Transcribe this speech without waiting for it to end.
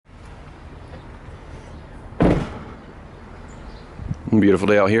Beautiful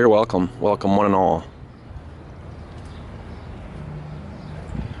day out here. Welcome one and all.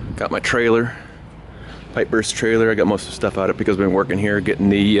 Got my trailer, pipe burst trailer. I got most of the stuff out of it because I've been working here getting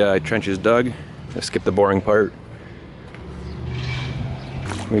the trenches dug. I skipped the boring part.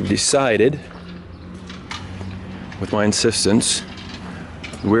 We've decided, with my insistence,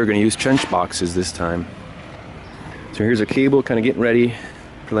 we're going to use trench boxes this time. So here's a cable, kind of getting ready,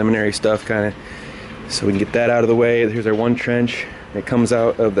 preliminary stuff, kind of, so we can get that out of the way. Here's our one trench. It comes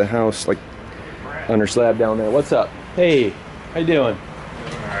out of the house, like under slab down there. What's up? Hey, how you doing?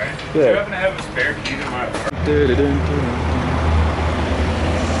 Doing alright. Good. Do you happen to have a spare key to my apartment?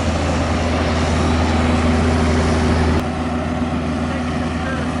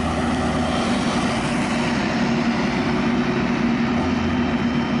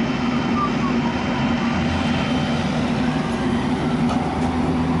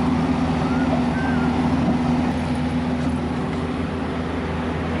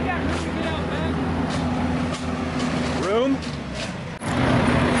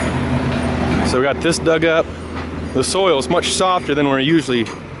 So we got this dug up. The soil is much softer than we're usually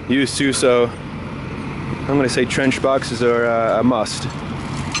used to, so I'm going to say trench boxes are a must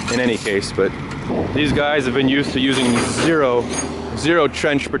in any case. But these guys have been used to using zero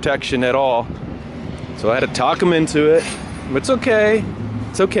trench protection at all, so I had to talk them into it. But it's okay.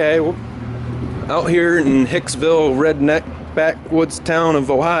 It's okay. We're out here in Hicksville, redneck backwoods town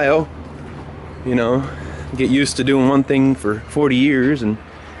of Ohio, you know, get used to doing one thing for 40 years, and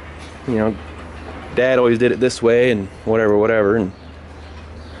you know, Dad always did it this way, and whatever, and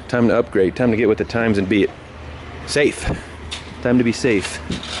time to upgrade, time to get with the times and be safe. Time to be safe.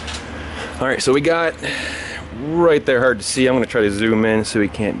 All right, so we got right there, hard to see. I'm gonna try to zoom in so we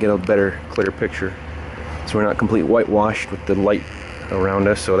can't get a better, clear picture. So we're not completely whitewashed with the light around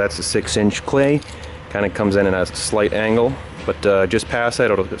us. So that's a 6-inch clay, kind of comes in at a slight angle, but just past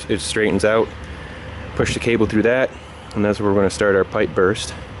that, it straightens out. Push the cable through that, and that's where we're gonna start our pipe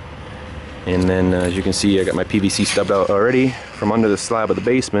burst. And then as you can see, I got my PVC stubbed out already from under the slab of the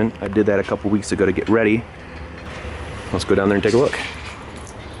basement. I did that a couple weeks ago to get ready. Let's go down there and take a look.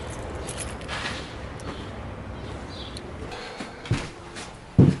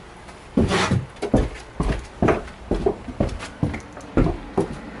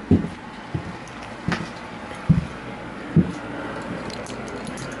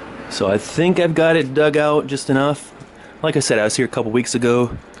 So I think I've got it dug out just enough. Like I said, I was here a couple weeks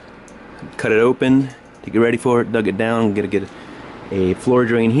ago. Cut it open to get ready for it, dug it down. I'm gonna get a floor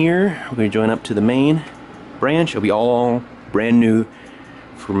drain here. We're gonna join up to the main branch. It'll be all brand new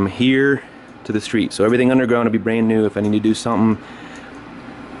from here to the street. So everything underground will be brand new. If I need to do something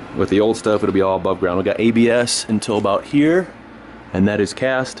with the old stuff, it'll be all above ground. We got ABS until about here, and that is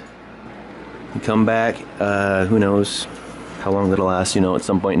cast. You come back, who knows how long it'll last. You know, at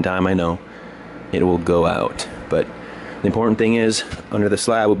some point in time, I know it will go out. But the important thing is, under the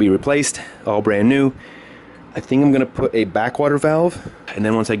slab will be replaced, all brand new. I think I'm gonna put a backwater valve, and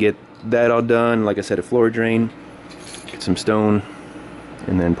then once I get that all done, like I said, a floor drain, get some stone,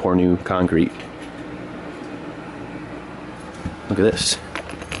 and then pour new concrete. Look at this.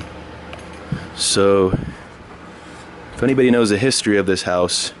 So, if anybody knows the history of this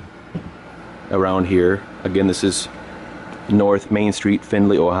house around here, again, this is North Main Street,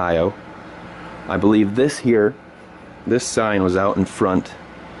 Findlay, Ohio. I believe this here, this sign was out in front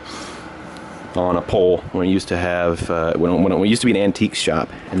on a pole when it used to have, when it used to be an antique shop.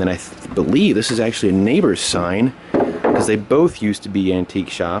 And then I believe this is actually a neighbor's sign, because they both used to be antique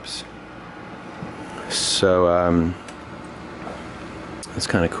shops. So, that's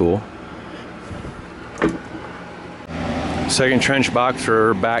kind of cool. Second trench box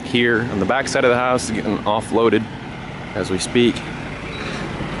for back here on the back side of the house, getting offloaded as we speak.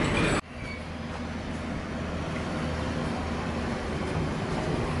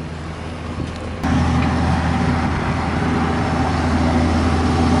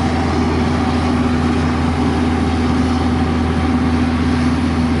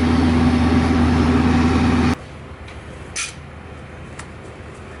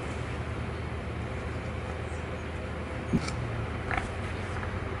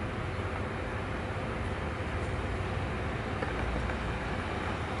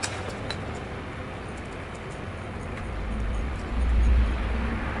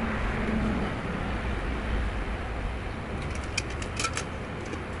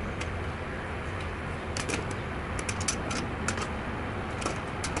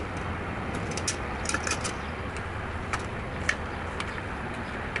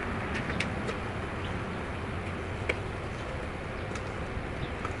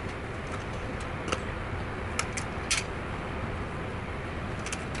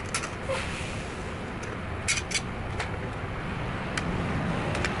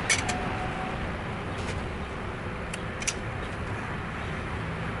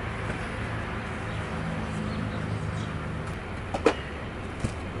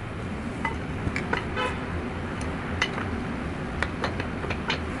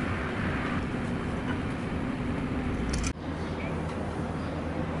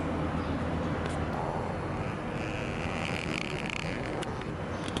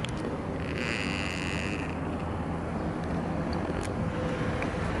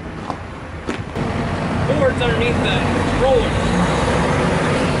 underneath the roller.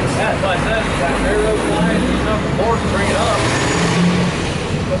 That's like that railroad tie, there's enough board to bring it up.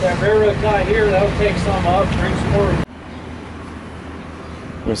 Put that railroad tie here, that'll take some up, bring some more.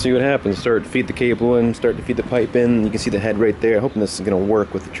 We'll see what happens. Start to feed the cable in, start to feed the pipe in. You can see the head right there. I'm hoping this is going to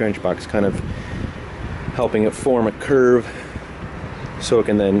work with the trench box, kind of helping it form a curve so it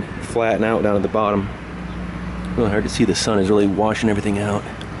can then flatten out down at the bottom. Really hard to see. The sun is really washing everything out.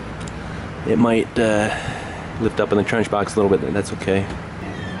 It might lift up in the trench box a little bit, but that's okay.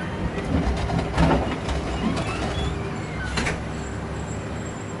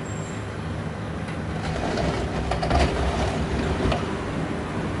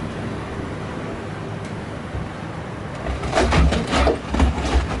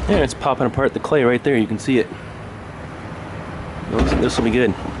 Yeah, it's popping apart the clay right there. You can see it. This will be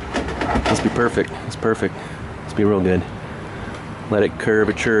good. This will be perfect. It's perfect. This will be real good. Let it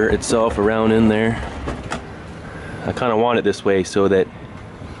curvature itself around in there. I kind of want it this way so that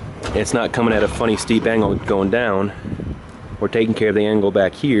it's not coming at a funny steep angle going down. We're taking care of the angle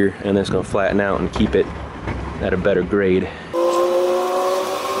back here, and then it's going to flatten out and keep it at a better grade.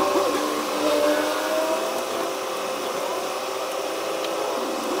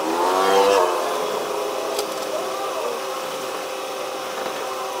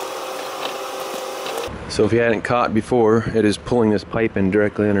 So if you hadn't caught before, it is pulling this pipe in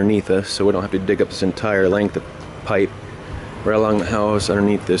directly underneath us, so we don't have to dig up this entire length of pipe right along the house,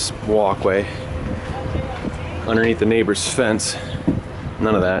 underneath this walkway, underneath the neighbor's fence.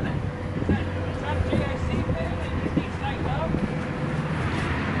 None of that.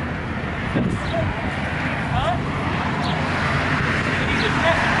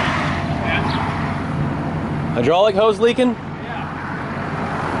 Hydraulic hose leaking? Yeah.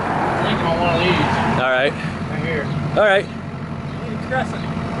 Leaking on one of these. All right. Right here. All right. Need a crescent.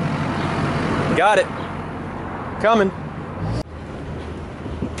 Got it. Coming.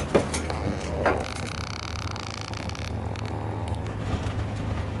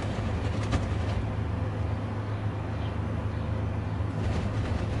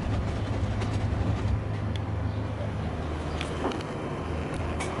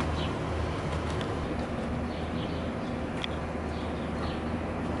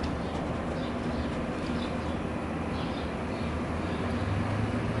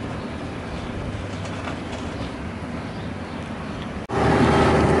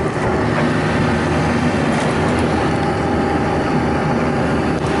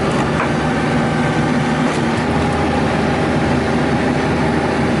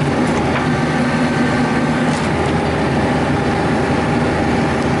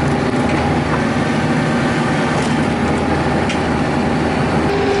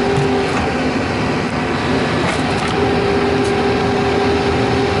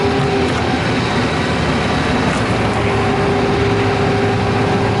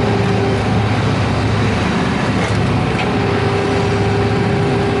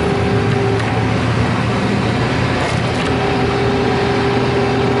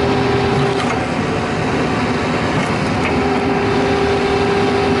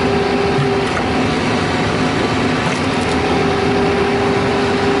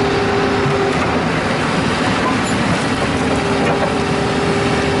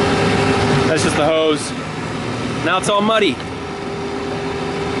 That's just the hose. Now it's all muddy.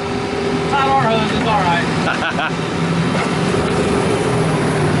 Not our hose, it's alright.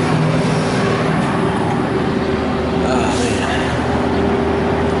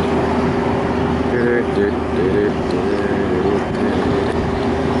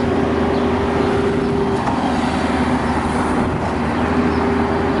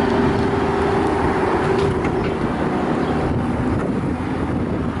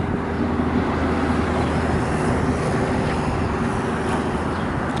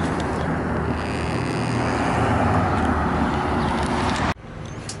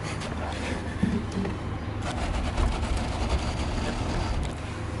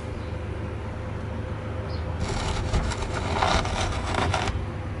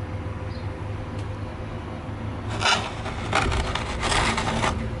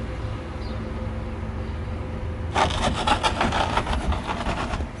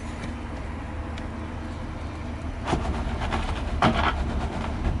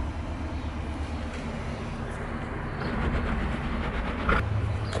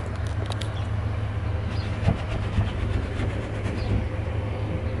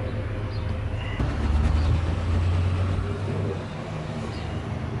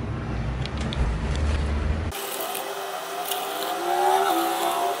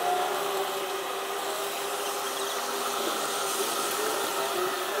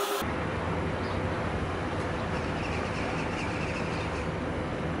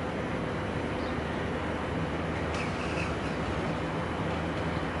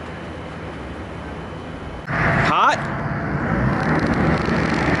 Hot?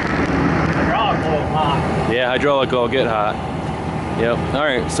 Hydraulic oil hot. Yeah, hydraulic oil get hot. Yep. All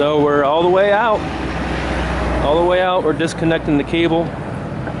right, so we're all the way out. All the way out, we're disconnecting the cable.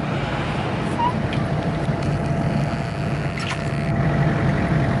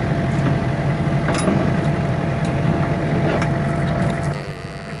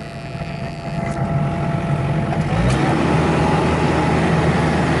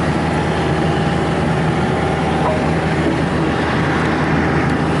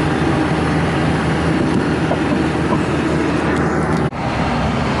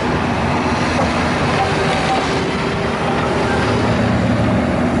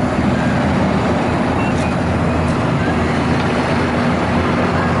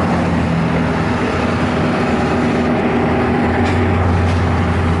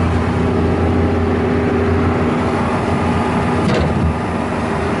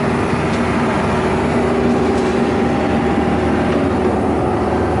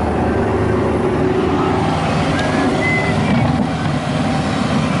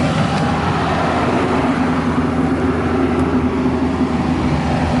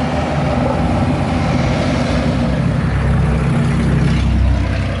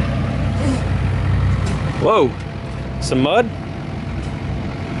 Whoa, some mud?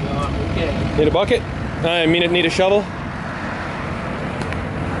 Okay. Need a bucket? I mean, it need a shovel?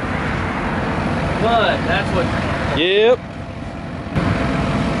 Mud, that's what. Yep.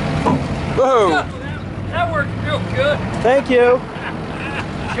 Whoa, That worked real good. thank you.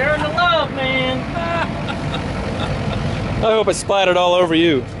 Sharing the love, man. I hope it splattered all over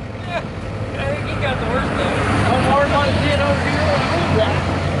you. I think you got the worst of it. No more than it did over here on the wood rack.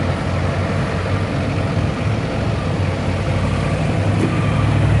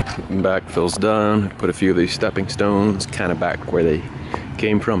 Backfill's done. Put a few of these stepping stones kind of back where they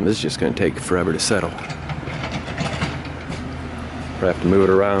came from. This is just going to take forever to settle. I have to move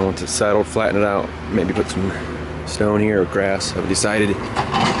it around once it's settled, flatten it out, maybe put some stone here or grass. I've decided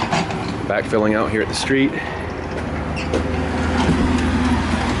backfilling out here at the street.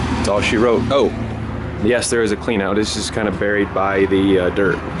 That's all she wrote. Oh, yes, there is a clean out. It's just kind of buried by the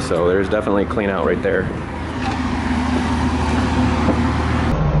dirt. So there's definitely a clean out right there.